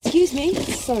me?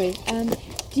 Sorry,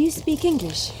 do you speak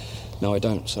English? No, I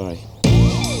don't, sorry.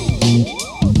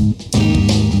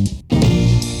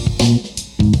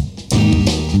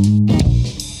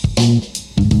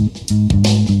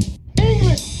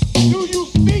 English, do you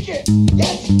speak it?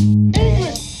 Yes.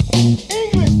 English,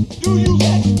 do you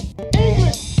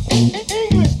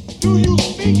English, do you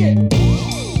speak it?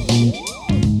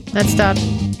 Let's start.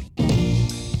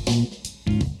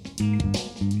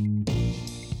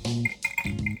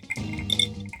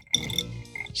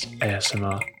 It's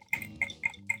ASMR.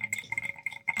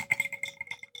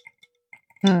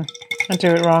 I do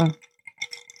it wrong.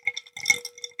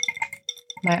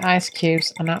 My ice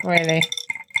cubes are not really.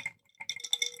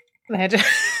 They're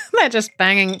just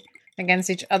banging against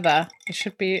each other. It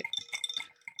should be.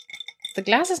 The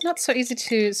glass is not so easy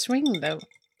to swing though,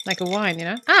 like a wine, you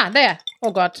know. Ah, there.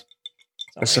 Oh God.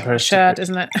 It's Sorry, supposed shirt, to be,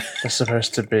 isn't it? They're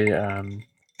supposed to be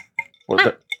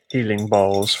the healing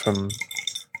bowls from.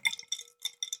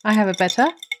 I have a better.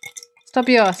 Stop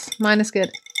yours. Mine is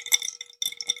good.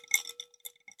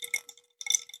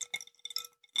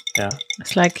 Yeah.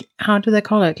 It's like, how do they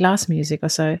call it? Glass music or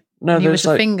so? No, You there's with the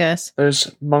like fingers.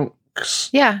 those monks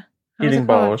Yeah. How's healing it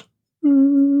called?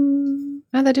 bowls.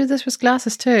 Oh, they do this with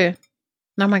glasses too.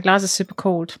 Now my glass is super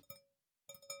cold.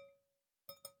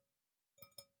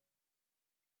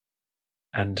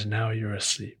 And now you're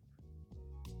asleep.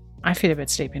 I feel a bit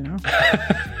sleepy now.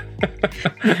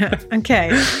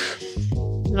 Okay.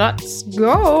 Let's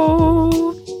go.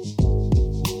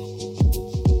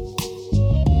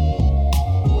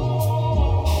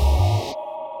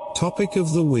 Topic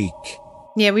of the week.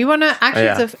 Yeah, we want to actually,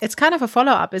 yeah. it's kind of a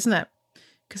follow up, isn't it?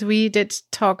 Because we did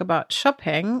talk about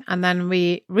shopping and then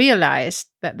we realized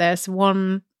that there's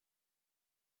one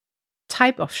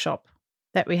type of shop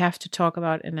that we have to talk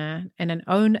about in an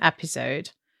own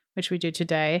episode, which we do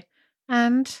today.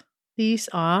 And these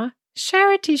are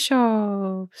charity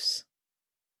shops.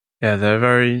 Yeah, they're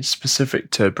very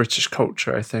specific to British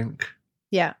culture, I think.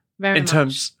 Yeah, very In much.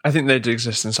 terms, I think they do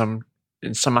exist in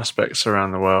some aspects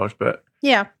around the world, but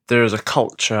Yeah. there is a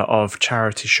culture of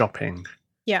charity shopping.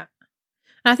 Yeah.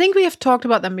 And I think we have talked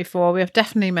about them before. We have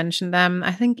definitely mentioned them.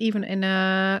 I think even in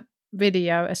a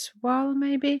video as well,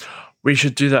 maybe. We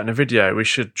should do that in a video. We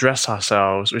should dress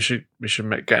ourselves. We should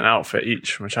get an outfit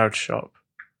each from a charity shop.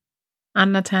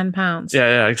 Under £10.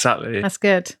 Yeah, exactly. That's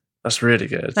good. That's really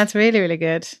good. That's really, really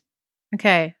good.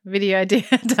 Okay, video idea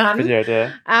done. Video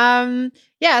idea.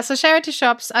 Yeah, so charity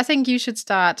shops, I think you should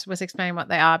start with explaining what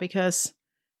they are because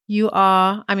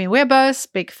we're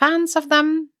both big fans of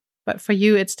them, but for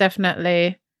you, it's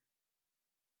definitely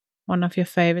one of your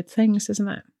favorite things, isn't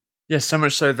it? Yeah, so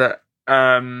much so that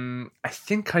I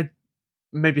think I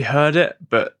maybe heard it,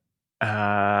 but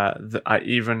that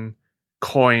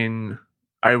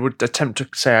I would attempt to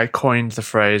say I coined the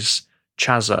phrase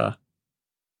Chazza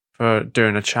for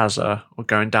doing a Chazza or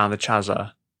going down the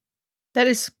Chazza. That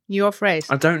is your phrase.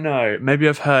 I don't know. Maybe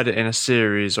I've heard it in a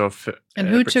series of. And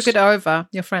who took it over?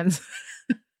 Your friends?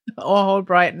 Or whole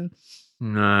Brighton?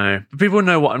 No, but people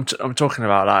know what I'm talking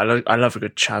about. Like, I love a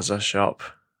good Chazza shop.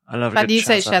 But you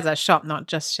say Chazza shop, not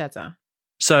just Chazza.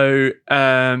 So,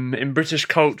 in British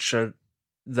culture,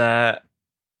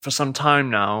 for some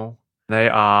time now, they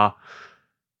are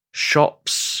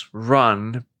shops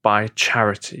run by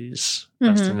charities.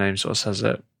 That's the name sort of says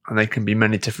it. And they can be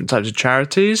many different types of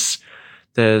charities.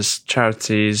 There's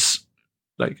charities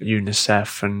like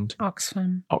UNICEF and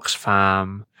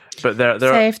Oxfam. But there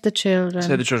Save the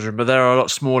Children. But there are a lot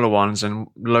smaller ones and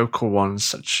local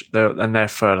ones, and they're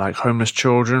for like homeless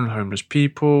children, homeless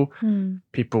people,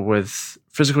 people with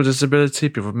physical disability,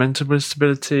 people with mental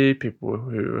disability, people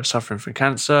who are suffering from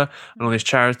cancer, and all these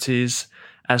charities,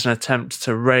 as an attempt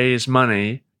to raise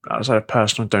money outside of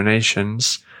personal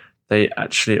donations, they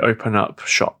actually open up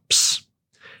shops.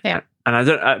 Yeah, and I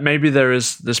don't. Maybe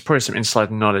there's probably some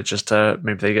inside knowledge as to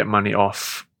maybe they get money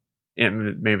off.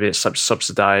 Maybe it's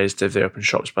subsidized if they open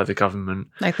shops by the government,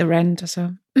 like the rent or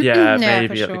so. Yeah, Yeah,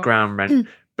 maybe for like the sure. ground rent.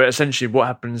 But essentially, what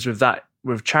happens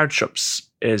with charity shops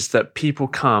is that people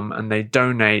come and they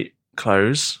donate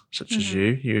clothes, such as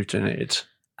you've donated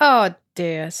Oh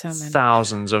dear, so many.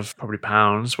 thousands of probably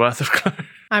pounds worth of clothes.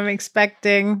 I'm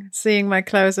expecting seeing my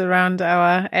clothes around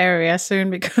our area soon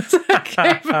because I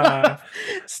gave enough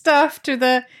stuff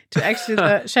to actually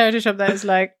the charity shop that is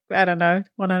like, I don't know,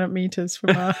 100 meters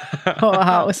from our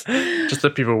house. Just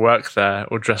that people work there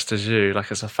all dressed as you,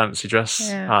 like it's a fancy dress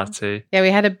party. Yeah,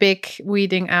 we had a big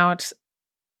weeding out.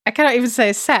 I cannot even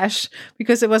say sesh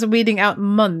because it was a weeding out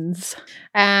month.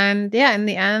 And yeah, in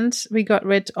the end, we got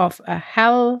rid of a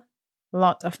hell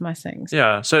lot of my things.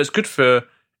 Yeah, so it's good for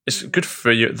it's good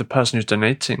for you, the person who's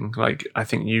donating. Like, I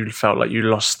think you felt like you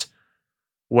lost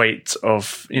weight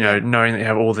of, knowing that you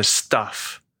have all this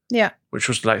stuff. Yeah. Which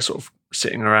was like sort of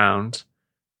sitting around.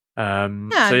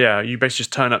 Yeah. So yeah, you basically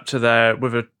just turn up to there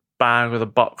with a bag, with a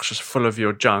box just full of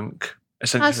your junk,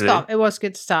 essentially. It was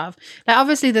good stuff. Like,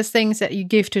 obviously, the things that you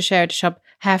give to charity shop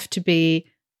have to be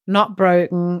not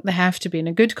broken. They have to be in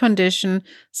a good condition,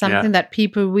 something that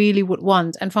people really would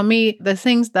want. And for me, the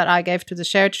things that I gave to the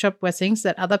charity shop were things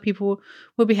that other people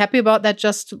would be happy about that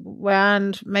just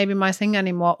weren't maybe my thing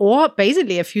anymore. Or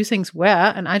basically a few things were,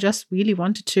 and I just really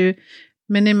wanted to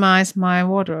minimize my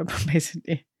wardrobe,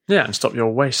 basically. Yeah, and stop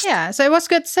your waste. Yeah, so it was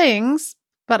good things,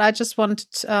 but I just wanted,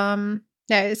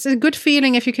 it's a good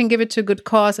feeling if you can give it to a good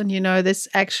cause and this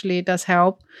actually does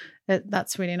help.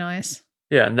 That's really nice.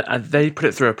 Yeah, and they put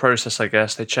it through a process, I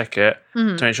guess. They check it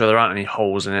to make sure there aren't any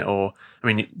holes in it, or, I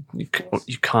mean,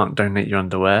 you can't donate your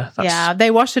underwear. Yeah,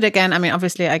 they wash it again. I mean,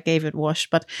 obviously, I gave it wash,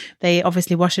 but they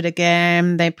obviously wash it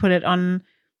again. They put it on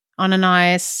a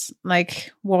nice,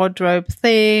 like, wardrobe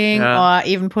thing, or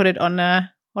even put it on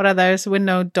what are those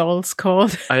window dolls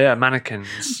called? Oh, yeah,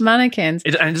 mannequins. Mannequins.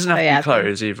 And it doesn't have to be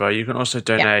clothes either. You can also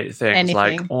donate things anything.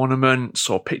 like ornaments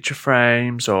or picture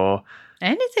frames or...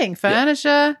 Anything,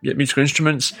 furniture. Yeah, musical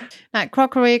instruments. Like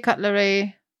crockery,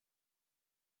 cutlery,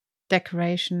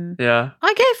 decoration. Yeah.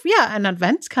 I gave, an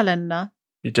advent calendar.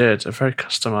 You did, a very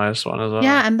customized one as well.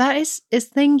 Yeah, and that is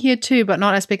thing here too, but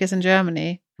not as big as in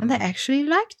Germany. And they actually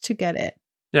like to get it.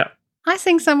 Yeah. I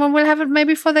think someone will have it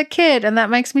maybe for their kid, and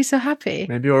that makes me so happy.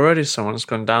 Maybe already someone's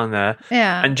gone down there.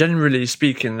 Yeah. And generally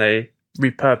speaking, they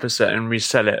repurpose it and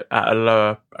resell it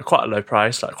at quite a low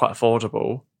price, like quite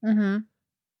affordable. Mm-hmm.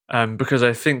 Because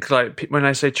I think, like, when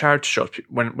I say charity shops,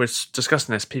 when we're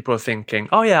discussing this, people are thinking,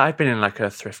 oh yeah, I've been in like a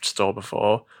thrift store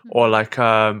before, or like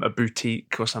a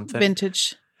boutique or something.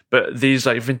 Vintage. But these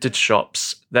like vintage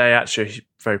shops, they're actually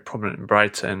very prominent in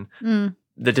Brighton.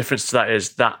 The difference to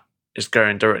that is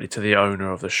going directly to the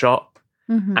owner of the shop.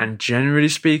 Mm-hmm. And generally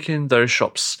speaking, those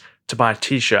shops, to buy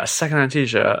a second-hand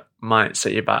t-shirt might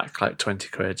set you back like 20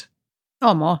 quid.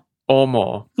 Or more. Or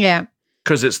more. Yeah.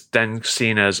 Because it's then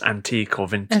seen as antique or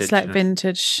vintage. It's like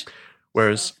vintage.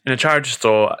 Whereas in a charity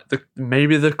store,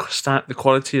 maybe the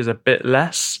quality is a bit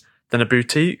less than a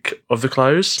boutique of the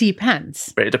clothes.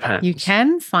 Depends. But it depends. You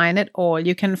can find it all.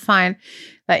 You can find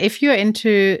that if you're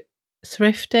into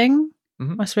thrifting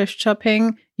or thrift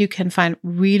shopping, you can find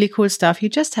really cool stuff. You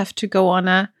just have to go on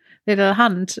a little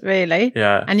hunt, really.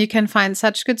 Yeah. And you can find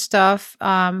such good stuff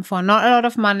for not a lot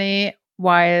of money,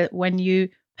 while when you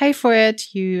pay for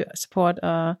it, you support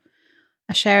a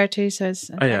charity. So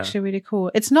it's actually really cool.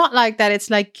 It's not like that.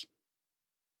 It's like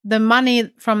the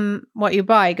money from what you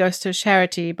buy goes to a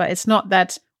charity, but it's not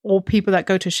that all people that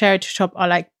go to a charity shop are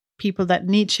like people that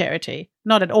need charity.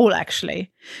 Not at all,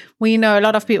 actually. We know a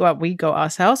lot of people, we go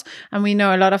ourselves, and we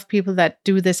know a lot of people that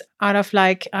do this out of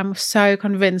like, I'm so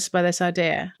convinced by this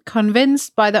idea.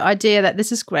 Convinced by the idea that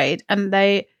this is great. And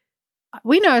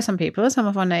we know some people, some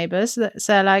of our neighbors, that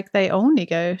say like they only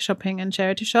go shopping in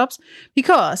charity shops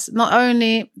because not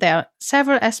only there are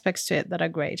several aspects to it that are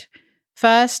great.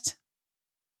 First,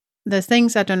 the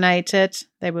things are donated,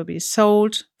 they will be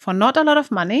sold for not a lot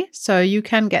of money. So you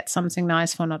can get something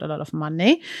nice for not a lot of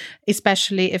money,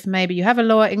 especially if maybe you have a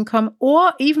lower income,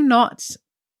 or even not.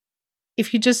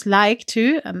 If you just like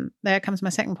to, and there comes my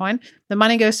second point, the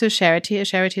money goes to a charity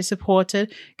is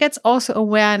supported, gets also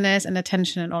awareness and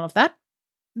attention and all of that.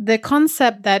 The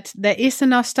concept that there is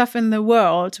enough stuff in the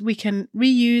world, we can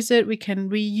reuse it, we can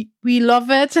re-love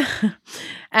it,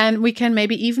 and we can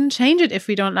maybe even change it if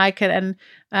we don't like it, and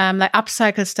like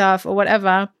upcycle stuff or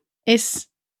whatever, is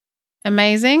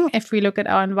amazing. If we look at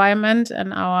our environment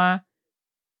and our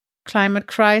climate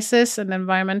crisis and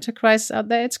environmental crisis out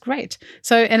there, it's great.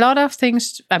 So a lot of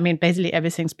things, I mean, basically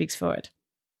everything speaks for it.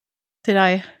 Did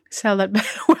I sell that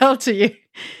well to you?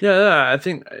 Yeah, I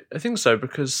think so,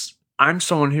 because I'm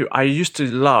someone who I used to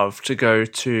love to go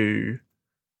to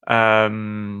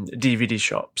DVD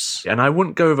shops, and I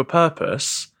wouldn't go with a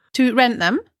purpose. To rent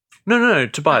them? No,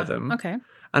 to buy them. Okay.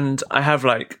 And I have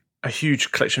like a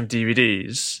huge collection of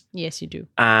DVDs. Yes, you do.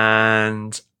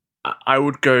 And I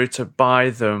would go to buy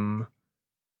them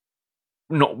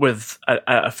not with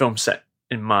a film set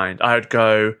in mind. I would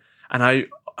go, and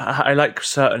I like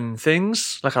certain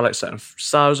things, like I like certain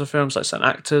styles of films, like certain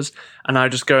actors, and I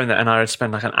just go in there and I would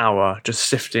spend like an hour just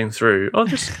sifting through. Oh,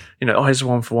 this, here's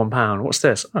one for £1. What's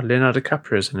this? Oh, Leonardo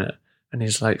DiCaprio's in it, and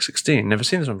he's like 16. Never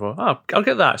seen this one before. Oh, I'll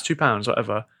get that. It's £2,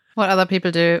 whatever. What other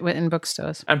people do in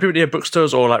bookstores. And people,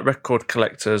 bookstores or like record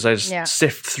collectors, they just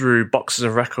sift through boxes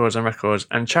of records,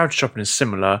 and charity shopping is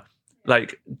similar.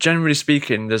 Like, generally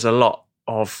speaking, there's a lot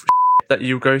of that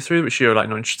you go through, which you're like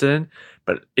not interested in.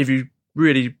 But if you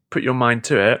really put your mind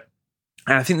to it,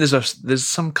 and I think there's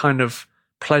some kind of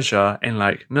pleasure in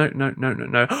like, no.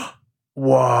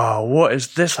 Whoa, what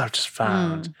is this I've just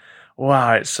found?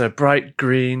 Wow, it's a bright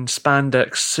green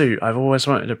spandex suit. I've always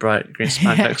wanted a bright green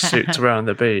spandex suit to wear on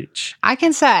the beach. I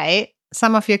can say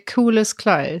some of your coolest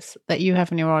clothes that you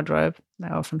have in your wardrobe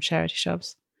that are from charity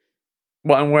shops.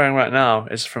 What I'm wearing right now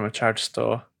is from a charity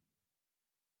store.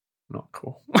 Not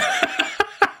cool.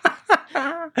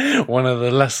 One of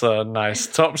the lesser nice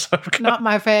tops I've got. Not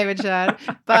my favorite shirt,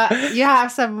 but you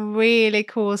have some really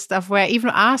cool stuff where I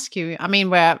even ask you, I mean,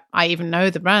 where I even know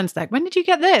the brands, like, when did you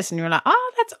get this? And you're like,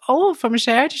 oh, that's old from a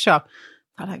charity shop.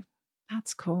 I'm like,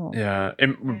 that's cool. Yeah.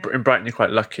 In Brighton, you're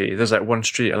quite lucky. There's like one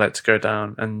street I like to go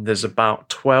down, and there's about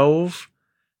 12.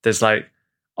 There's like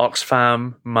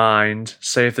Oxfam, Mind,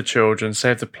 Save the Children,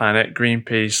 Save the Planet,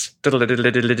 Greenpeace,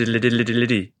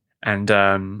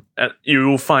 and you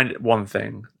will find one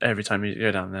thing every time you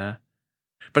go down there.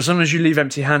 But sometimes you leave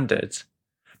empty-handed.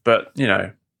 But, you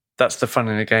know, that's the fun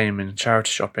in the game in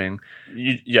charity shopping.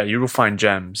 You will find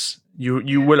gems.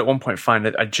 You will at one point find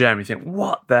a gem. You think,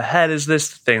 what the hell is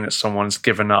this thing that someone's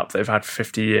given up that they've had for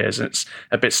 50 years? And it's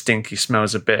a bit stinky,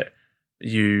 smells a bit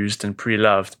used and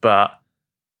pre-loved, but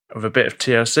with a bit of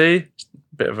TLC,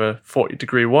 a bit of a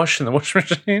 40-degree wash in the washing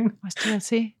machine. What's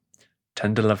TLC?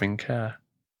 Tender loving care.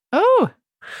 Oh.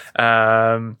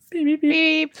 Beep, beep,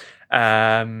 beep.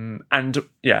 And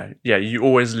you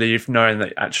always leave knowing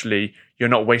that actually you're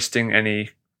not wasting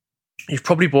any. You've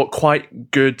probably bought quite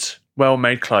good,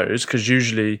 well-made clothes, because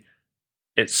usually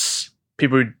it's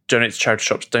people who donate to charity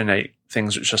shops donate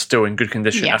things which are still in good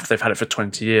condition after they've had it for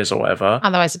 20 years or whatever.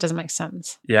 Otherwise, it doesn't make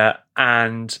sense. Yeah,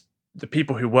 and the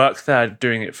people who work there are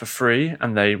doing it for free,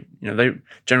 and they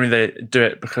generally do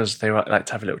it because they like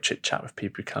to have a little chit chat with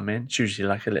people who come in. It's usually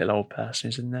like a little old person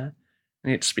who's in there,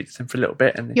 and you get to speak to them for a little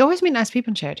bit. And you always meet nice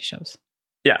people in charity shops.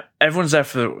 Yeah, everyone's there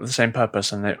for the same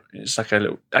purpose, and it's like a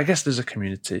little. I guess there's a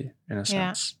community in a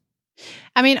sense.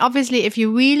 I mean, obviously, if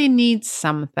you really need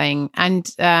something, and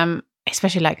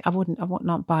especially like I would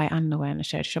not buy underwear in a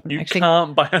charity shop. You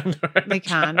can't buy underwear. They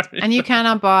can't, and you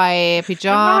cannot buy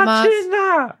pajamas. Imagine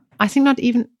that. I think not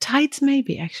even tights,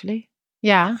 maybe actually.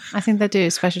 Yeah, I think they do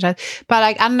special tights, but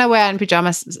like underwear and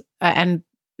pajamas and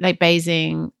like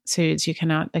bathing suits, you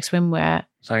cannot, like swimwear.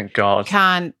 Thank God.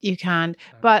 You can't.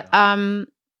 But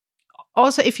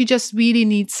also, if you just really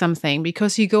need something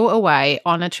because you go away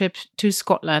on a trip to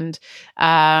Scotland,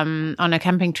 on a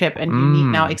camping trip, and you need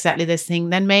now exactly this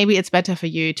thing, then maybe it's better for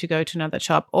you to go to another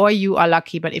shop, or you are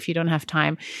lucky. But if you don't have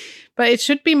time, but it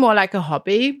should be more like a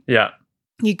hobby. Yeah.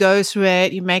 You go through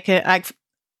it, you make it like,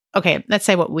 okay, let's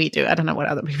say what we do. I don't know what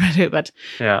other people do, but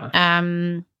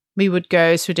we would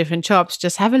go through different shops,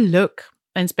 just have a look.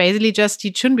 And it's basically just,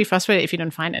 you shouldn't be frustrated if you don't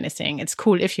find anything. It's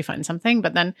cool if you find something,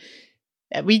 but then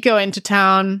we go into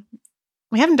town.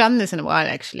 We haven't done this in a while,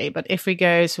 actually, but if we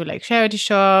go through like charity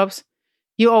shops,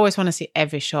 you always want to see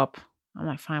every shop. I'm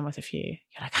like, fine with a few.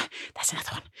 You're like, that's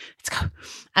another one. Let's go.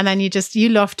 And then you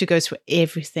love to go through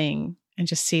everything and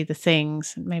just see the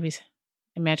things and maybe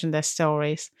imagine their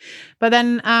stories. But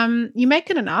then you make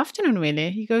it an afternoon, really.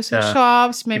 You go to the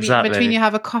shops, maybe in between you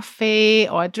have a coffee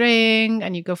or a drink,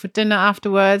 and you go for dinner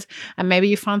afterwards, and maybe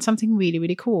you found something really,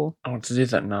 really cool. I want to do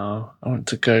that now. I want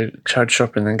to go charity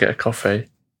shopping and then get a coffee.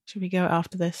 Should we go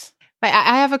after this? Wait,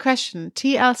 I have a question.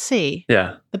 TLC?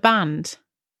 Yeah. The band?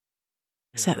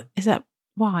 Is that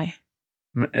why?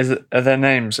 Are their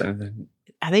names anything?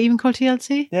 Are they even called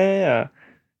TLC? Yeah.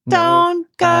 Don't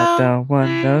go. I don't want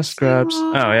no scrubs.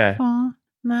 Oh, yeah. Na,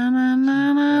 na,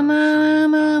 na, na, na,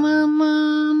 na, na,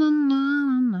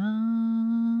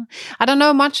 na. I don't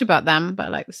know much about them, but I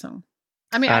like the song.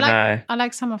 I mean, I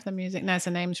like some of the music. No, it's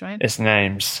the names, right? It's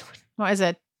names. What is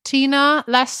it? Tina,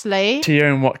 Leslie.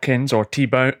 T-Owen Watkins or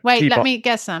T-Bone. Wait, let me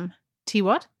guess them. T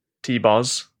what?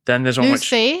 T-Boz. Then there's one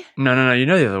Lucy. which... No. You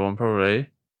know the other one, probably.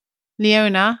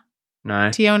 Leona.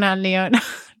 No. Tiona and Leona.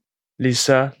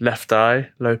 Lisa, Left Eye,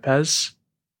 Lopez.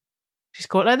 She's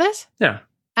called like this? Yeah.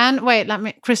 And wait,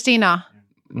 Christina.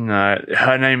 No,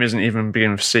 her name isn't even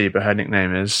beginning with C, but her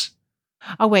nickname is.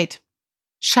 Oh, wait.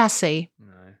 Chassis.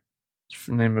 No. It's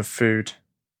the name of food.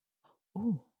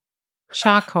 Ooh.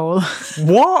 Charcoal.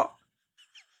 What?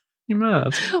 You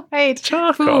mad? Wait.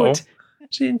 Charcoal? Food.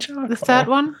 She in charcoal. The third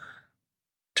one?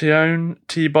 Tione,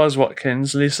 T-Boz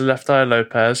Watkins, Lisa Left Eye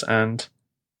Lopez, and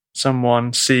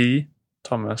someone C.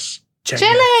 Thomas.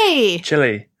 Chili.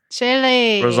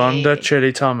 Rosonda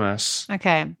Chili Thomas.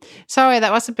 Okay. Sorry,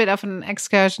 that was a bit of an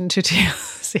excursion to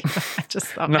TLC. I just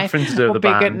thought nothing to do with the would be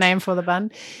band. a good name for the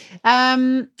band.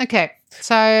 Okay.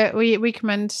 So we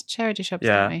recommend charity shops, don't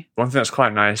Yeah. we? One thing that's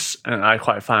quite nice and I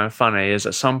quite find funny is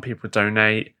that some people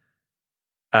donate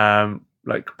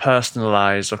like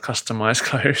personalized or customized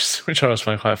clothes, which I always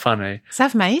find quite funny.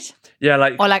 Self-made? Yeah,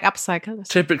 like Or like upcycled?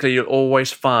 typically you'll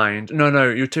always find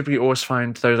you typically always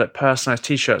find those like personalized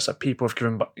t-shirts that people have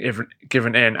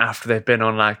given in after they've been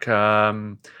on like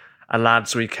a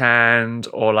lads weekend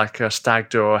or like a stag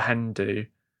do or a hen do,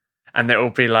 and it will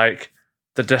be like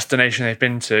the destination they've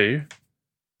been to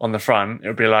on the front.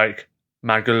 It'll be like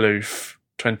Magaluf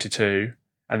 22,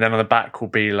 and then on the back will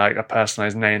be like a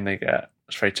personalized name they get.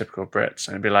 It's very typical of Brits,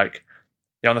 and it'd be like,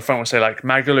 on the front will say like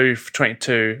Magaluf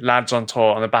 22, lads on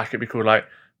tour. On the back it'd be called like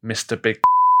Mr. Big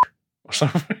or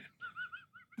something.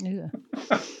 Yeah.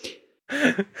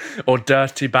 Or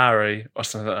Dirty Barry or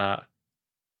something like that.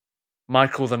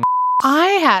 Michael the I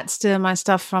had still my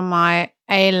stuff from my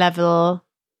A-level,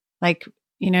 like,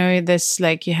 this,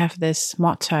 like, you have this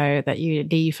motto that you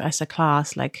leave as a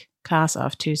class, like class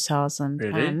of 2000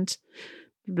 Really? and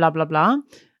blah, blah, blah.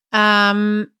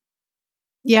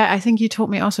 Yeah, I think you taught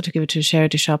me also to give it to a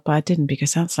charity shop, but I didn't,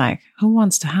 because that's like, who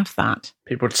wants to have that?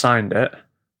 people had signed it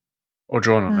or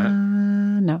drawn on it.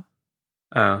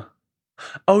 No.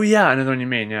 Oh yeah, I know the one you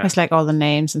mean. Yeah, It's like all the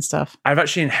names and stuff. I've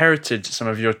actually inherited some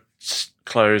of your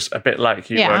clothes, a bit like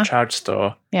you were Yeah. a charity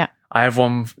store. Yeah. I have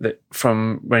one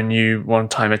from when you one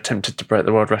time attempted to break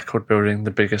the world record building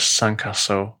the biggest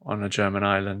sandcastle on a German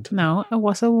island. No, it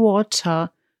was a water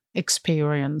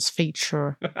experience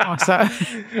feature. Also.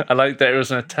 I like that it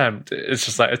was an attempt. It's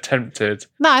just like attempted.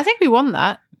 No, I think we won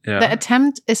that. Yeah. The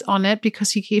attempt is on it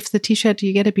because you give the t-shirt,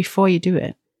 you get it before you do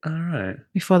it. All right.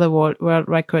 Before the world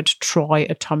record try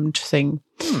attempt thing.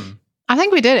 I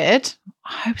think we did it.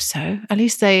 I hope so. At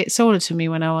least they sold it to me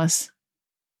when I was,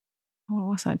 what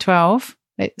was I, 12?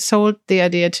 They sold the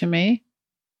idea to me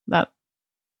that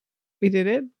we did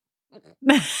it.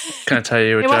 Can I tell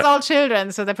you a It was joke? all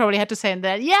children, so they probably had to say in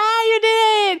that, yeah, you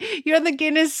did. You're in the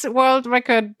Guinness World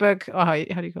Record book. Oh, how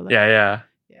do you call that? Yeah.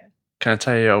 Yeah. Can I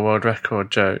tell you a world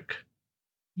record joke?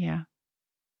 Yeah.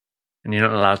 And you're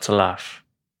not allowed to laugh.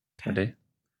 Okay. Ready?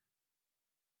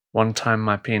 One time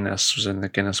my penis was in the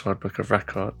Guinness World Book of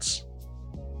Records.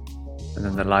 And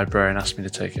then the librarian asked me to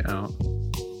take it out.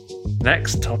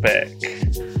 Next topic.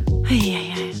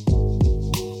 Yeah.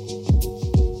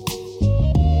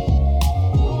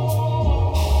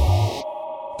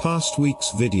 Past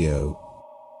week's video.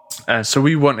 So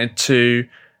we wanted to,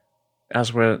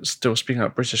 as we're still speaking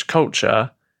about British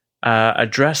culture,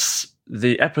 address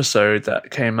the episode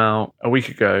that came out a week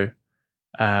ago,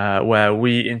 where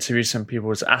we interviewed some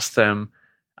people to ask them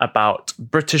about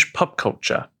British pop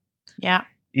culture. Yeah.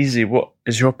 Easy, what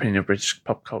is your opinion of British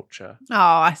pop culture? Oh,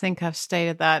 I think I've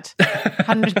stated that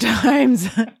 100 times.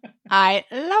 I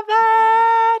love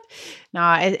it.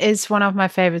 No, it is one of my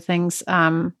favorite things,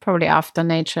 probably after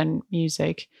nature and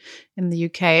music in the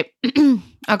UK.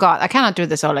 Oh God, I cannot do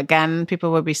this all again.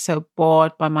 People will be so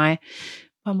bored by my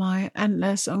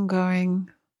endless ongoing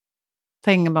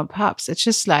thing about pubs. It's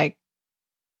just like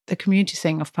the community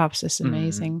thing of pubs is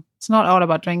amazing. It's not all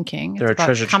about drinking. They're It's a about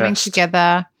treasure coming chest.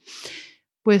 together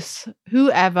with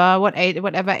whoever,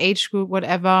 whatever age group,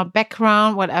 whatever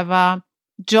background, whatever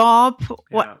job,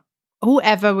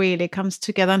 whoever really comes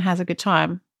together and has a good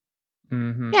time.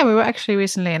 Mm-hmm. Yeah, we were actually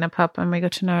recently in a pub and we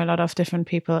got to know a lot of different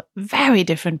people, very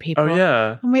different people. Oh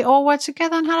yeah. And we all were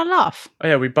together and had a laugh. Oh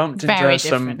yeah, we bumped into Very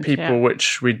some different, people yeah.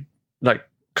 which we like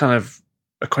kind of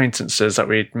acquaintances that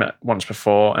we'd met once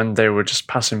before, and they were just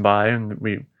passing by, and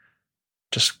we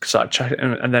just started chatting.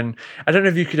 And then I don't know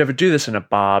if you could ever do this in a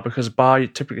bar, because a bar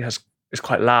typically is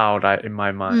quite loud in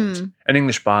my mind. An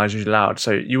English bar is usually loud,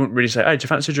 so you wouldn't really say, "Hey, do you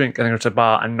fancy a drink?" and then go to a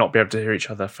bar and not be able to hear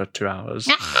each other for 2 hours.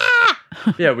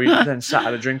 Yeah, we then sat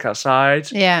at a drink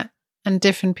outside. Yeah, and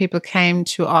different people came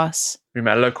to us. We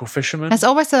met a local fisherman. That's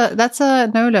a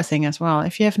NOLA thing as well.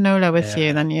 If you have NOLA with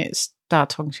you, then you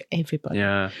start talking to everybody.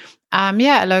 Yeah.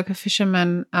 A local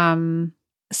fisherman,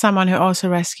 someone who also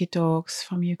rescued dogs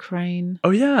from Ukraine.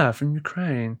 Oh yeah, from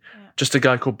Ukraine. Yeah. Just a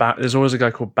guy called There's always a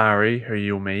guy called Barry who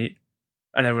you'll meet.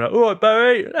 And then we're like, all right,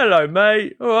 Barry. Hello,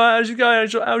 mate. All right, how's it going?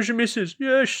 How's your missus?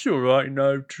 Yeah, she's all right.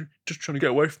 Just trying to get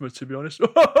away from her, to be honest.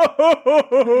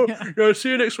 Yeah,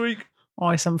 see you next week.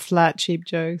 Always some flat, cheap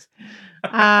jokes.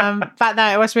 But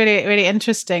no, it was really, really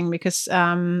interesting because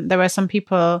there were some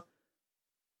people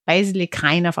basically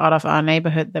kind of out of our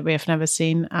neighborhood that we have never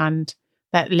seen and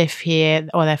that live here,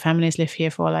 or their families live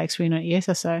here for like 300 years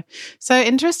or so. So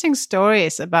interesting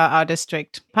stories about our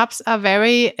district. Pubs are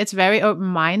very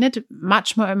open-minded,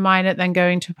 much more open-minded than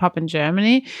going to a pub in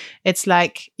Germany. It's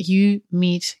like you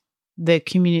meet the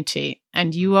community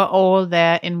and you are all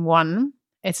there in one.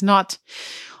 it's not,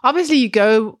 obviously you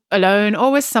go alone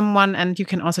or with someone, and you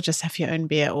can also just have your own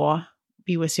beer or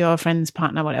be with your friend's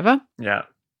partner, whatever. Yeah.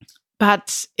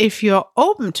 But if you're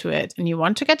open to it and you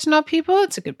want to get to know people,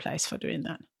 it's a good place for doing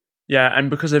that. Yeah, and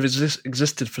because they've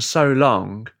existed for so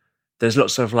long, there's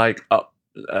lots of like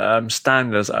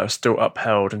standards that are still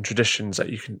upheld and traditions that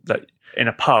you can, that in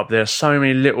a pub, there are so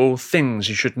many little things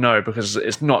you should know, because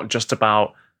it's not just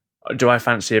about, do I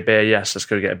fancy a beer? Yes, let's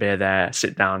go get a beer there,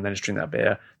 sit down, then just drink that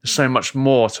beer. There's so much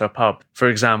more to a pub. For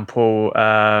example,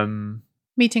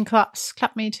 meeting club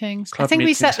meetings. Club I think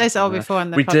we said meetings this all happen there. before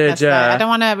in the We podcast. did, yeah. I don't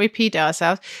want to repeat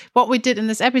ourselves. What we did in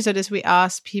this episode is we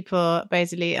asked people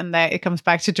basically, and it comes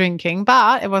back to drinking,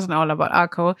 but it wasn't all about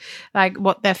alcohol, like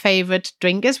what their favorite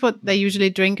drink is, what they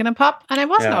usually drink in a pub. And it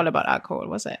wasn't all about alcohol,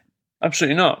 was it?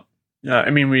 Absolutely not. Yeah,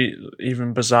 I mean, we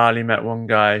even bizarrely met one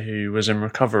guy who was in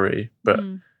recovery, but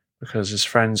because his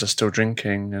friends are still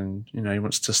drinking and, you know, he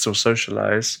wants to still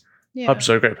socialize. Yeah. Pubs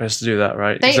are a great place to do that,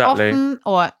 right? They exactly. often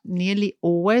or nearly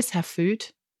always have food.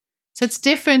 So it's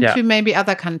different to maybe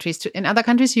other countries. In other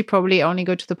countries, you probably only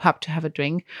go to the pub to have a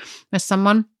drink with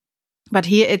someone. But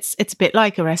here it's a bit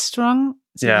like a restaurant.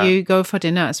 So you go for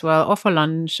dinner as well, or for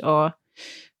lunch, or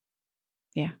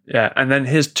Yeah, and then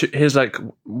here's like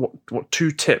what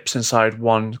 2 tips inside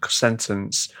one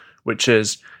sentence, which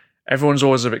is everyone's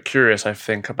always a bit curious, I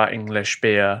think, about English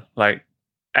beer, like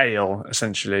ale,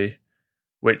 essentially,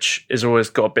 which is always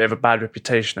got a bit of a bad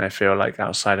reputation, I feel like,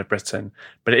 outside of Britain.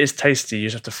 But it is tasty. You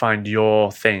just have to find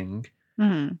your thing.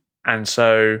 Mm-hmm. And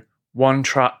so one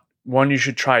you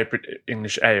should try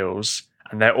English ales,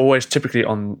 and they're always typically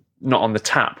not on the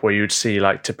tap where you'd see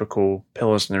like typical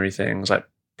Pilsnery things like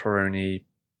Peroni,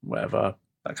 whatever,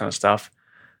 that kind of stuff.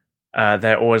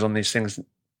 They're always on these things.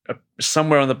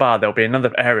 Somewhere on the bar, there'll be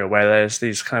another area where there's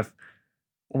these kind of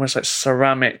almost like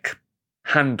ceramic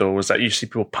handles that you see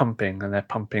people pumping, and they're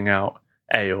pumping out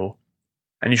ale.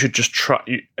 And you should just try.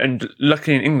 And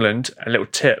luckily in England, a little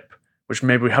tip, which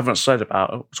maybe we haven't talked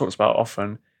about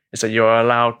often, is that you're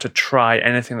allowed to try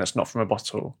anything that's not from a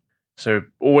bottle. So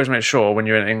always make sure when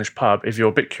you're in an English pub, if you're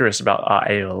a bit curious about our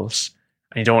ales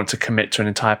and you don't want to commit to an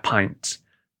entire pint,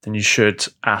 then you should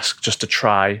ask just to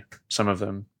try some of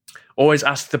them. Always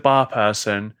ask the bar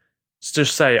person,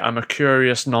 just say, I'm a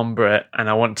curious non-Brit and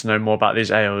I want to know more about these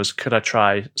ales. Could I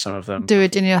try some of them? Do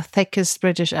it in your thickest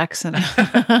British accent.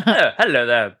 Hello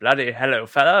there, bloody hello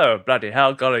fellow, bloody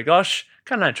hell, golly gosh.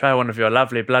 Can I try one of your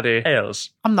lovely bloody ales?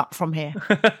 I'm not from here.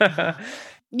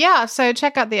 Yeah, so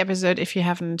check out the episode if you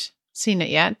haven't seen it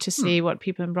yet to see what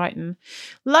people in Brighton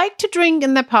like to drink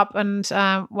in their pub and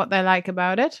what they like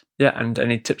about it. Yeah, and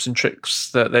any tips and tricks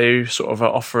that they sort of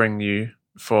are offering you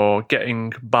for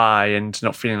getting by and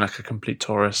not feeling like a complete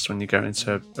tourist when you go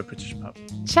into a British pub.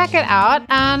 Check it out,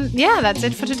 and yeah, that's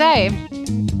it for today.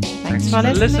 Thanks for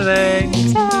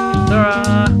listening.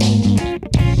 Ta-ra.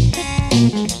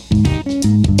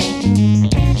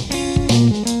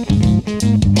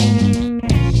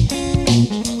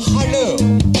 Hello,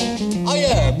 I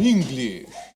am English.